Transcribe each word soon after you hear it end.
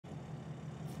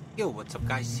Yo, what's up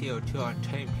guys, CO2 on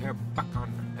tape here, back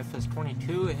on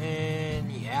FS22,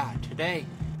 and yeah, today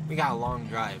we got a long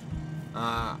drive.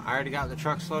 I already got the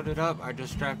trucks loaded up, I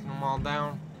just strapped them all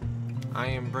down. I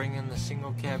am bringing the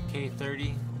single cab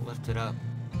K30 lifted up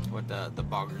with the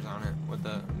boggers on it, with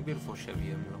the beautiful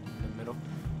Chevy in the middle.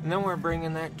 And then we're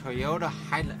bringing that Toyota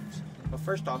Hilux. But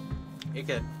first off, you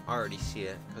could already see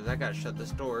it, because I gotta shut this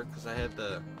door, because I had it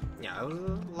was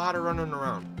a lot of running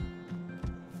around.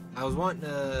 I was wanting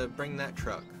to bring that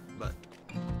truck, but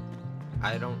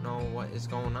I don't know what is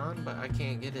going on, but I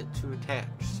can't get it to attach,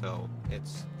 so it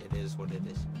is what it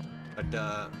is. But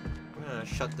I'm gonna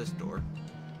shut this door.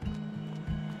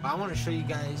 I want to show you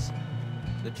guys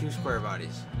the two square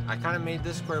bodies. I kind of made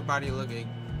this square body look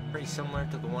pretty similar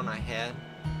to the one I had,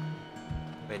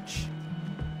 which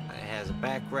it has a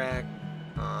back rack.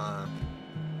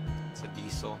 It's a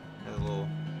diesel, has a little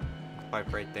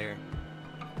pipe right there.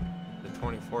 The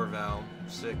 24 valve,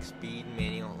 6-speed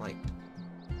manual, like,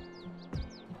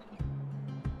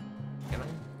 can I?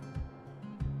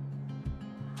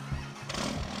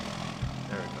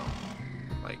 There we go.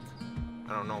 Like,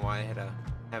 I don't know why I had to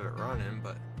have it running,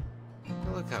 but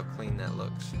look how clean that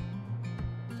looks.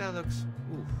 That looks,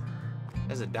 oof.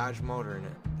 There's a Dodge motor in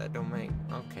it. That don't make,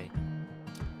 okay.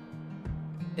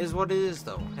 Is what it is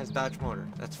though, has Dodge motor,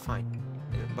 that's fine.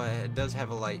 But it does have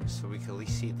a light, so we can at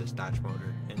least see this Dodge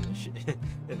motor in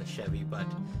the Chevy. But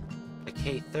the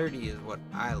K30 is what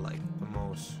I like the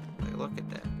most. Like, look at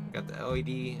that. Got the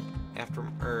LED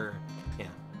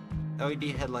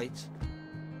LED headlights,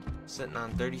 sitting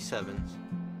on 37s,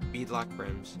 beadlock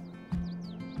rims,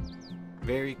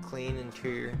 very clean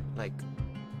interior. Like,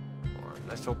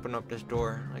 let's open up this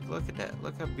door. Like, look at that.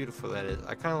 Look how beautiful that is.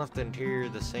 I kind of left the interior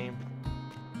the same.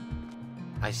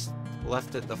 I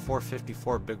left it the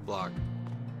 454 big block.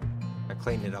 I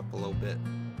cleaned it up a little bit.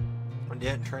 I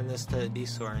didn't turn this to a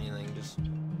diesel or anything, just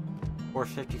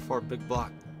 454 big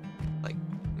block. Like,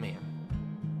 man.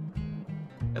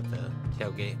 Got the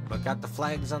tailgate, but got the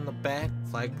flags on the back,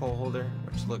 flagpole holder,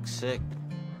 which looks sick.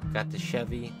 Got the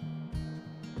Chevy.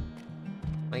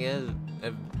 Like, it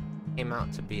came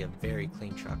out to be a very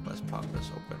clean truck. Let's pop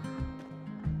this open.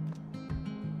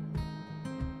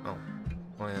 Oh,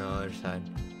 on the other side.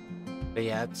 But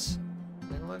yeah,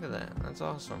 look at that. That's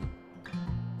awesome.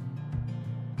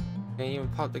 Can't even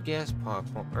pop the gas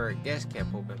cap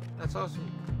open. That's awesome.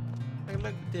 Like,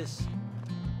 look at this.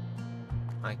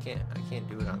 I can't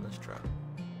do it on this truck.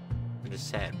 I'm just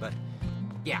sad, but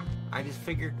yeah, I just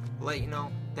figured let you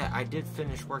know that I did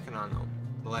finish working on them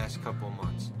the last couple of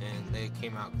months, and they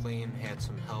came out clean. Had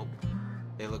some help.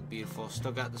 They look beautiful.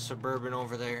 Still got the Suburban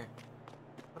over there.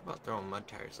 What about throwing mud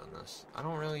tires on this? I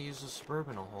don't really use the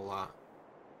Suburban a whole lot.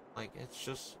 Like,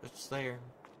 it's there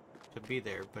to be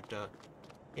there, but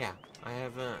yeah, I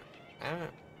haven't,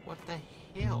 what the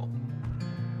hell?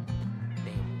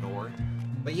 Damn door.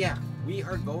 But yeah, we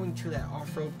are going to that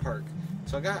off-road park.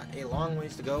 So I got a long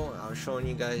ways to go. I was showing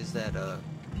you guys that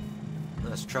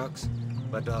those trucks,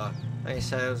 but like I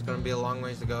said, it was going to be a long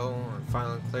ways to go. I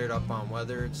finally cleared up on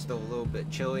weather. It's still a little bit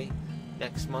chilly.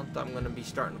 Next month I'm going to be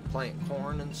starting to plant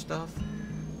corn and stuff,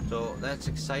 so that's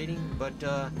exciting. But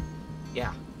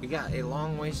yeah, we got a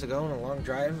long ways to go and a long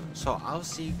drive, so I'll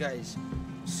see you guys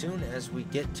soon as we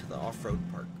get to the off-road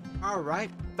park.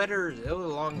 Alright, it was a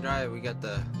long drive. We got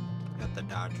the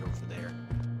Dodge over there.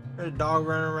 There's a dog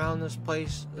running around this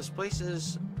place. This place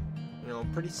is,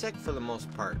 pretty sick for the most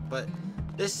part, but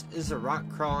this is a rock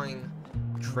crawling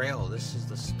trail. This is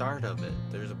the start of it.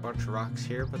 There's a bunch of rocks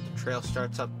here, but the trail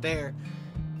starts up there.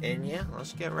 And yeah,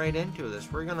 let's get right into this.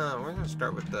 We're gonna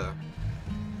start with the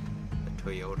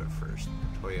Toyota first.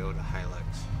 Toyota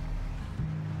Hilux.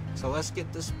 So let's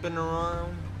get this spin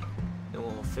around, then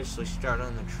we'll officially start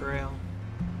on the trail.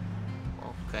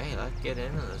 Okay, let's get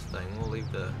into this thing. We'll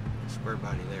leave the square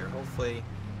body there. Hopefully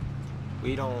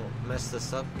we don't mess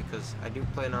this up, because I do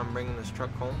plan on bringing this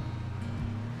truck home.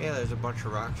 Yeah, there's a bunch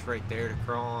of rocks right there to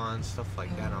crawl on, stuff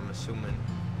like that. I'm assuming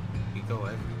we go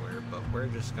everywhere, but we're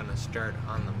just gonna start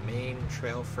on the main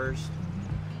trail first.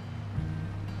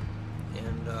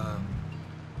 And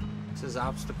this is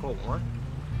obstacle 1,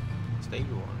 stage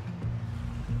 1.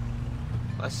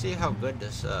 Let's see how good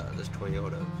this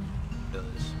Toyota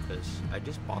does, because I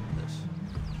just bought this.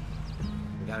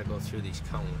 We gotta go through these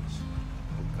cones.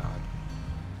 Oh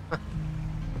god.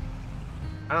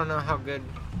 I don't know how good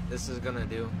this is gonna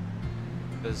do,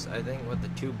 because I think with the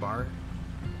two bar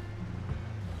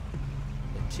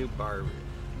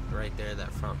right there,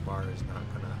 that front bar is not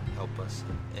gonna help us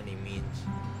in any means.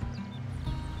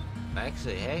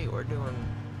 Actually, hey, we're doing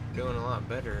a lot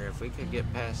better. If we could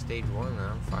get past stage 1, then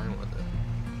I'm fine with it.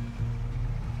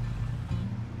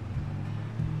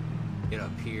 Get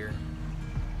up here.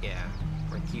 Yeah,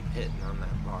 we're gonna keep hitting on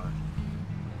that bar.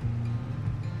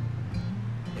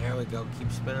 There we go,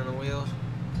 keep spinning the wheels.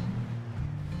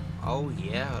 Oh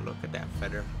yeah, look at that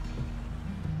feather.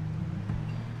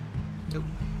 Oop.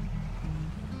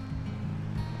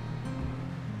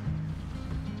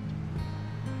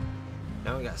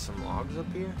 Now we got some logs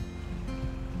up here.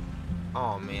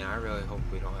 Oh man, I really hope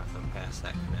we don't have to pass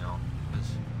that canal.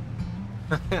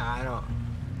 I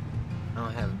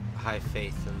don't have high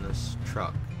faith in this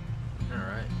truck.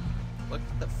 Alright. Look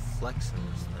at the flex in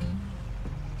this thing.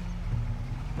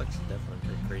 Flex is definitely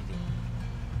pretty crazy.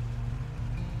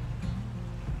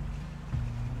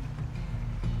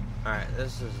 Alright,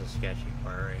 this is a sketchy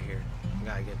part right here. We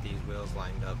gotta get these wheels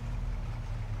lined up.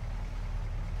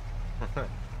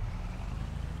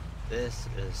 This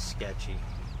is sketchy.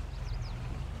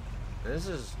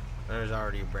 There's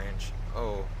already a branch.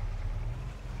 Oh.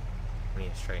 We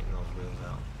need to straighten those wheels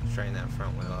out. Straighten that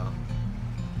front wheel out.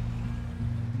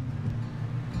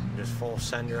 Just full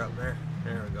sender up there.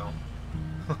 There we go.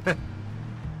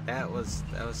 that was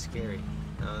scary.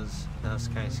 That was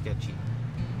kind of sketchy.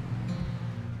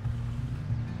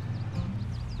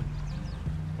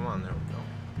 Come on, there we go.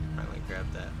 Finally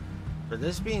grabbed that. For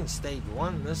this being stage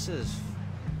 1, this is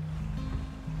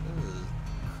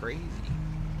crazy.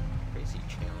 Crazy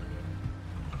challenging.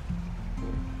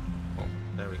 Oh,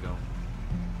 there we go.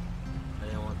 I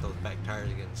didn't want those back tires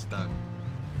getting stuck.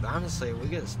 But honestly, if we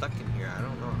get stuck in here, I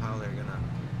don't know how they're gonna...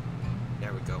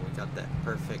 There we go, we got that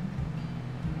perfect.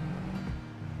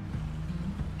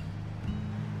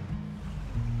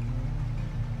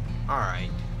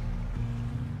 Alright.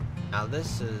 Now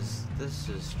this is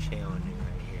challenging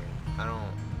right here.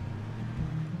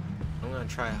 I'm gonna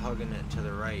try hugging it to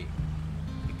the right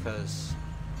because,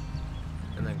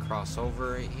 and then cross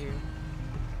over right here.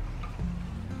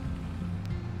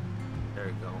 There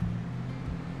we go.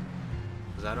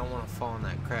 Because I don't want to fall in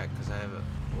that crack because I have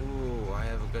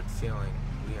a good feeling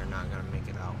we are not gonna make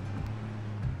it out.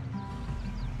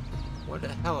 What the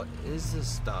hell is this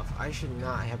stuff? I should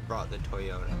not have brought the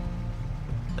Toyota.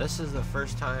 This is the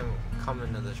first time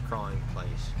coming to this crawling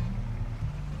place.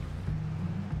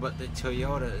 But the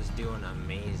Toyota is doing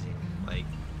amazing. Like,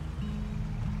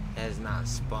 it has not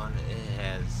spun. It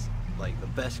has, like, the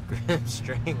best grip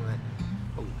string.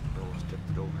 Oh, I almost tipped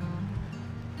it over.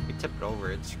 If we tip it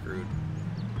over, it's screwed.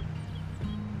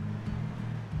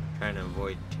 Trying to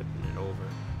avoid tipping it over.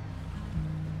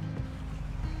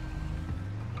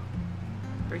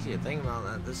 Crazy to think about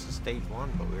that. This is stage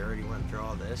 1, but we already went through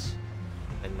all this.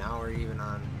 And now we're even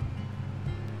on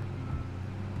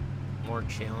more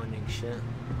challenging shit.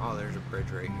 Oh, there's a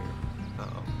bridge right here.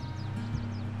 Uh-oh.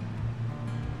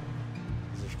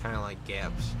 There's kind of like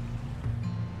gaps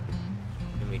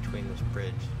in between this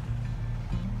bridge.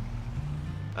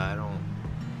 I don't...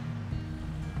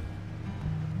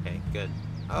 Okay, good.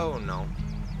 Oh no,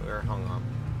 we were hung up.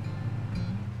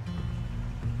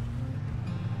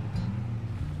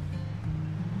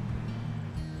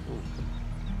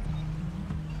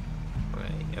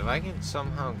 If I can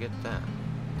somehow get that,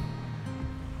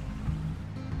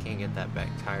 can't get that back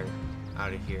tire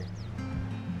out of here.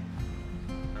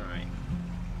 Alright,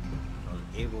 I was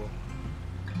able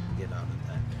to get out of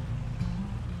that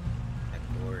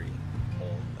glory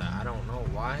hole. I don't know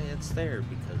why it's there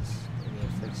because I need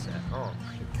to fix that. Oh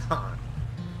my god.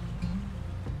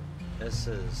 This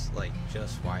is like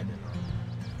just wide enough.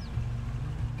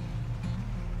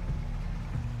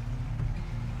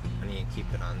 I need to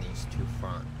keep it on these two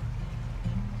front.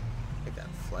 Look at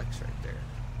that flex right there.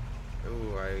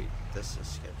 Ooh, this is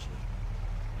sketchy.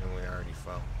 And we already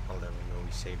fell. Oh, there we go,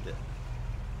 we saved it.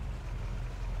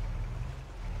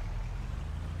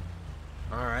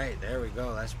 Alright, there we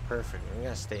go, that's perfect. We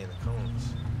gotta stay in the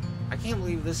cones. I can't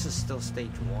believe this is still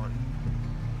stage 1.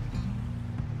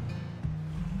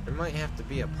 There might have to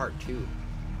be a part 2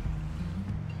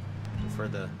 for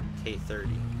the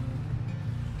K30.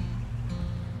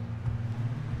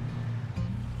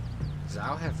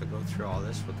 I'll have to go through all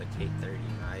this with the K30.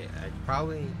 I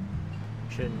probably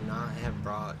should not have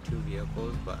brought 2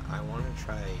 vehicles, but I want to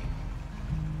try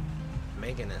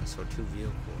making it so 2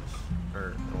 vehicles,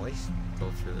 or at least go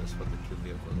through this with the 2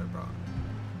 vehicles I brought.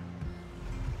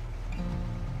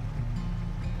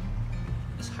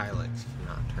 This Hilux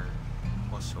cannot turn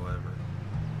whatsoever.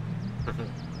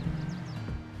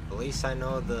 At least I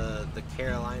know the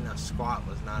Carolina squat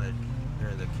was not a,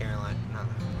 or the Carolina, not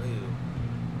a, ooh.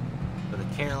 But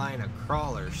the Carolina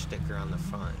crawler sticker on the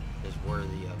front is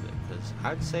worthy of it, because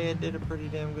I'd say it did a pretty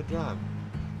damn good job.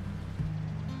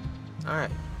 Alright,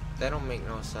 that don't make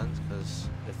no sense, because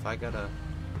if I gotta...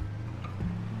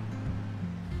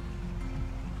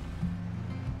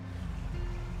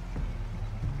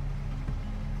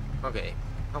 Okay,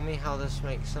 tell me how this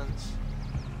makes sense.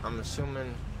 I'm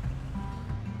assuming...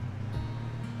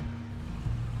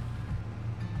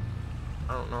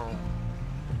 I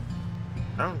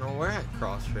don't know where I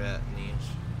cross for at in these.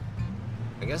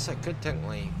 I guess I could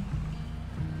technically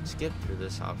skip through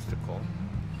this obstacle.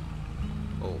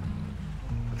 Oh,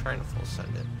 I'm trying to full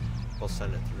send it. Full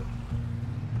send it through.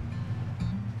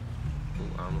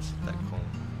 Ooh, I almost hit that cone.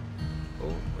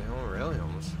 Oh, we really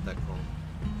almost hit that cone.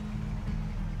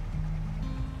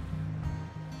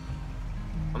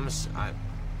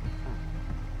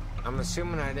 I'm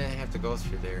assuming I didn't have to go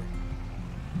through there.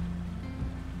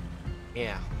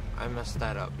 Yeah, I messed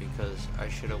that up because I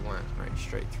should have went right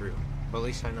straight through. But at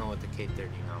least I know what the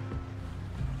K30 now.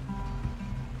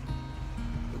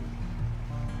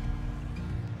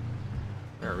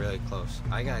 We're really close.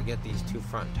 I gotta get these two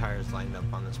front tires lined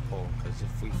up on this pole, because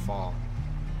if we fall,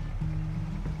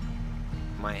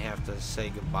 might have to say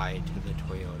goodbye to the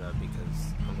Toyota,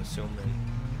 because I'm assuming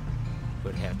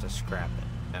we'd have to scrap it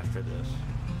after this.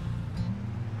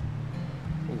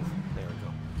 Ooh, there we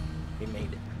go. We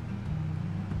made it.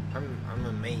 I'm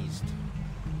amazed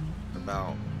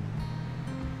about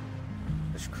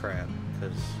this crap,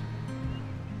 because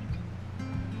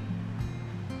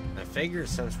I figure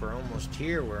since we're almost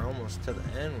here, we're almost to the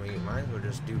end, we might as well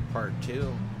just do part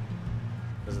 2,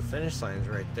 because the finish line's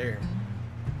right there.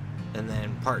 And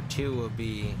then part 2 will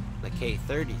be the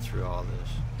K30 through all this.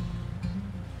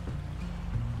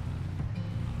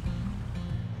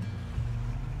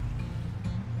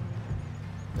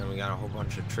 Then we got a whole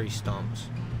bunch of tree stumps.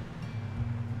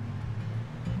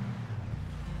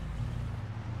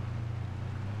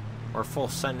 We're full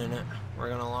sending it. We're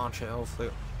gonna launch it,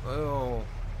 hopefully. Oh,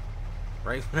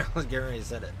 right when I was getting ready to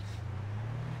set it,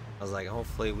 I was like,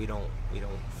 hopefully we don't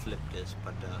flip this.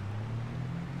 But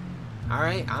all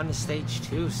right, on to stage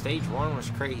 2. Stage 1 was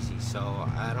crazy, so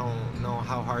I don't know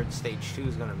how hard stage 2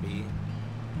 is gonna be.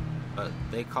 But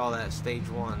they call that stage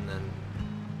 1, then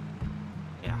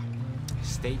yeah.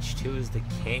 Stage 2 is the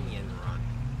canyon run.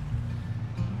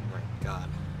 Oh my god.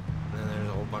 And then there's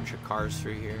a whole bunch of cars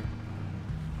through here.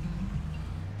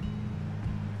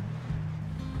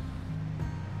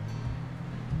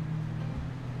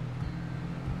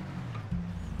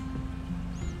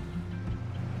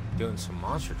 Doing some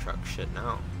monster truck shit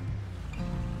now.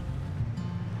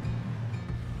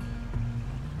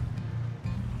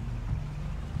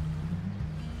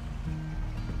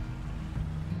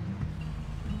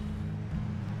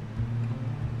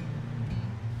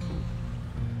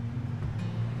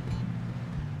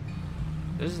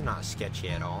 This is not sketchy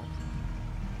at all.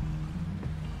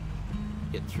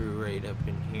 Get through right up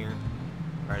in here.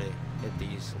 Try to hit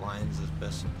these lines as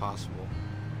best as possible.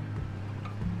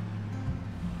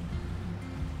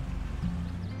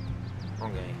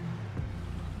 Okay.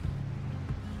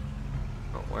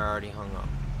 Oh, we're already hung up.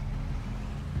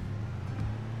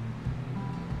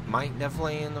 Might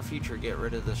definitely in the future get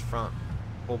rid of this front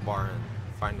pull bar and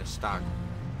find a stock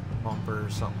bumper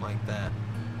or something like that.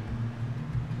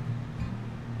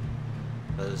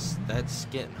 Because that's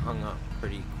getting hung up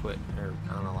pretty quick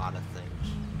on a lot of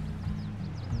things.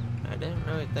 I didn't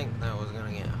really think that was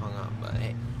going to get hung up, but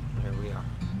hey, here we are.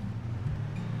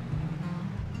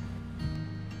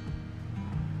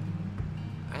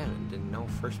 I haven't did no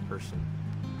first person.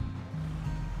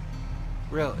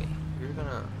 Really? You're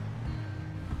gonna...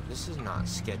 This is not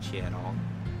sketchy at all.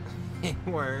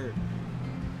 We're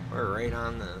right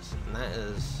on this, and that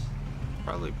is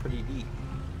probably pretty deep.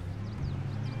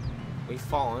 We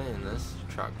fall in, this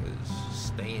truck is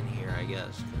staying here, I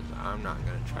guess, because I'm not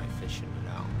gonna try fishing it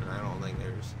out, and I don't think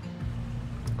there's,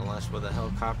 unless with a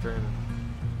helicopter and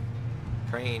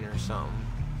crane or something,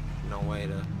 no way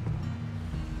to,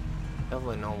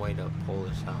 definitely no way to pull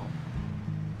this out.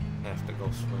 Have to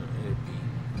go swim, it'd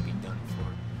be done for.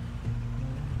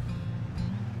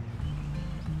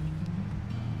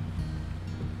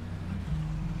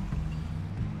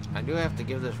 I do have to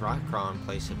give this rock crawling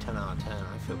place a 10 out of 10.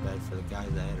 I feel bad for the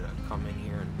guys that had to come in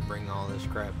here and bring all this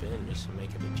crap in just to make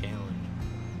it a challenge.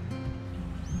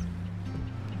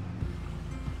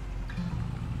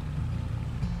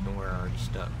 And we're already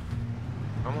stuck.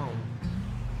 Come on.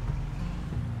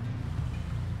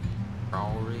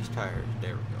 All these tires.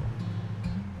 There we go.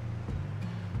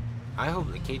 I hope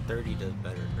the K30 does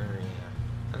better. Or, yeah.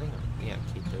 I think, yeah,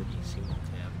 K30 single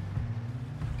cab.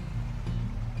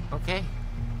 Okay.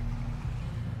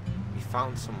 We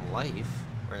found some life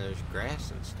where there's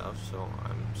grass and stuff, so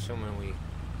I'm assuming we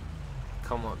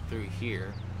come up through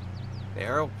here. The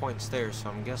arrow points there, so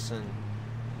I'm guessing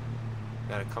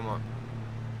gotta come up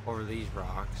over these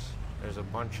rocks. There's a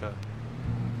bunch of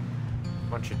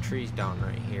trees down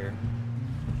right here.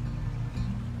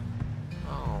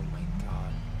 Oh my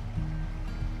god.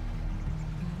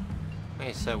 Like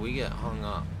I said, we get hung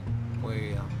up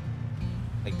way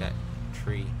like that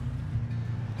tree.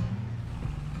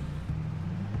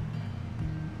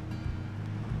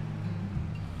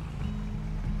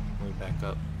 We back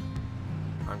up.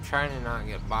 I'm trying to not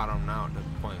get bottomed out to the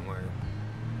point where,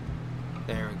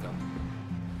 there we go.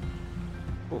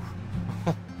 Oof.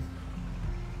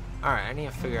 Alright, I need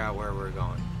to figure out where we're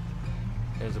going.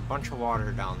 There's a bunch of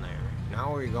water down there.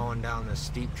 Now we're going down the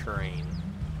steep terrain.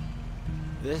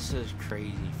 This is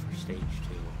crazy for stage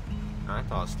 2. I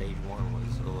thought stage 1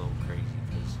 was a little crazy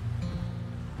because,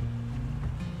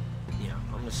 yeah,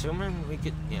 I'm assuming we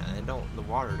could, yeah, the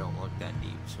water don't look that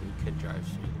deep, so we could drive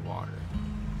through the water.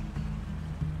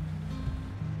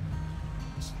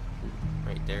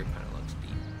 Right there kind of looks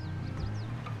deep.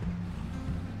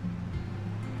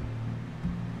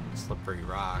 Slippery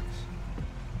rocks.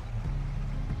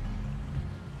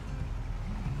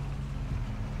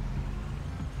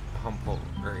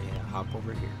 Hop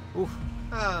over here. Oof.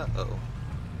 Uh-oh.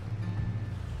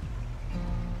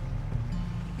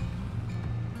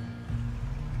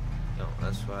 No,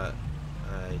 that's what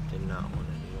I did not want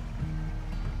to do.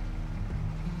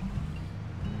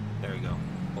 There we go.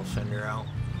 We'll send her out.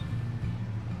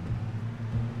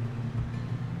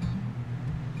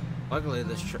 Luckily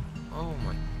this oh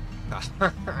my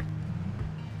god.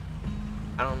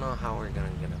 I don't know how we're gonna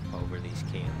get up over these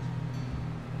cans.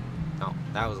 Oh,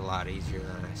 that was a lot easier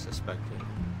than I suspected.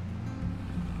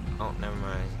 Oh, never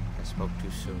mind. I spoke too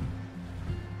soon.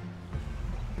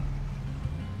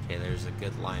 Okay, there's a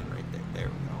good line right there. There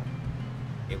we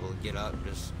go. Able to get up,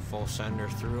 just full sender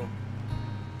through.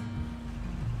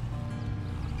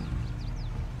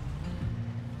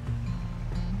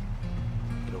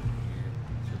 Get over here,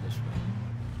 so this way.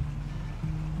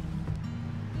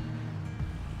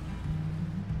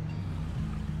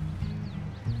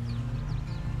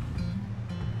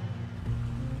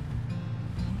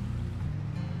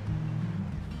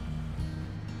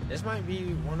 This might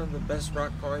be one of the best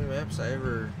rock crawling maps I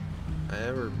ever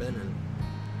been in.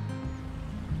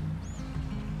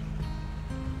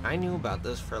 I knew about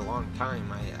this for a long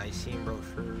time. I seen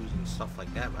brochures and stuff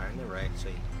like that, but I never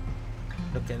actually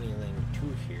looked anything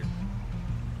to here.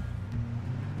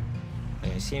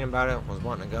 Like, I seen about it, was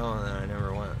wanting to go, and then I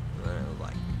never went. And then I was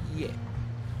like, yeah.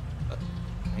 But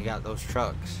I got those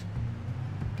trucks.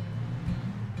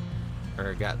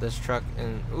 Or got this truck,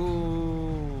 and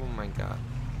ooh my god.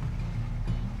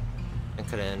 It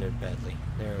could have ended badly.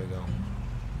 There we go.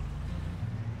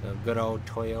 The good old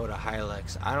Toyota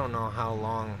Hilux. I don't know how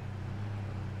long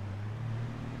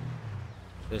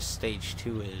this stage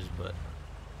 2 is, but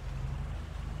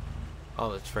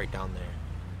oh, it's right down there.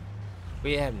 If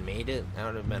we had made it, that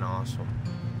would have been awesome.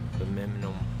 The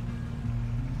minimum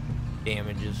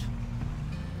damages.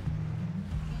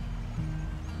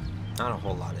 Not a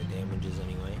whole lot of damages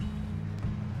anyway.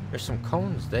 There's some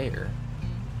cones there.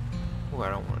 Oh, I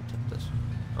don't want to tip this.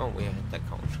 Oh, we hit that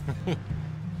cone.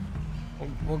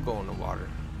 we'll go in the water.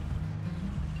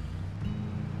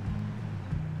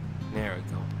 There we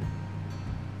go.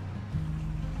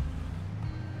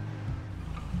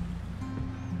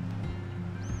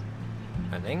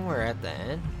 I think we're at the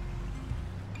end.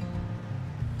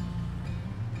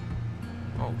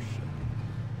 Oh shit.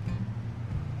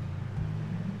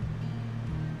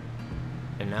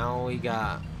 And now we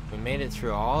made it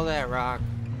through all that rock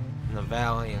in the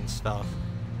valley and stuff.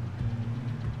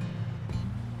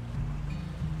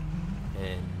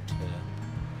 And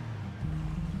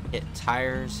hit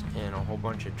tires and a whole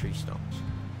bunch of tree stumps.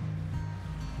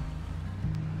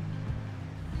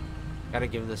 Gotta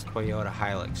give this Toyota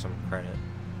Hilux some credit.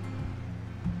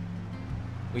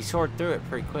 We soared through it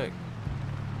pretty quick.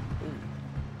 Ooh.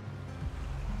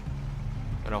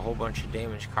 Got a whole bunch of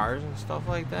damaged cars and stuff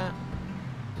like that.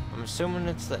 I'm assuming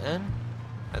it's the end.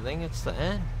 I think it's the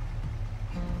end.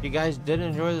 If you guys did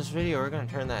enjoy this video, we're gonna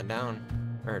turn that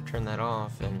down, or turn that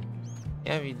off. And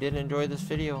yeah, if you did enjoy this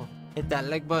video, hit that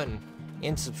like button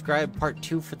and subscribe. Part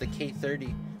 2 for the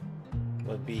K30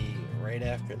 will be right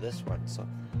after this one, so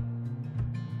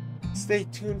stay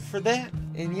tuned for that.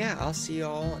 And yeah, I'll see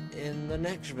y'all in the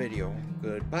next video.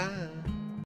 Goodbye.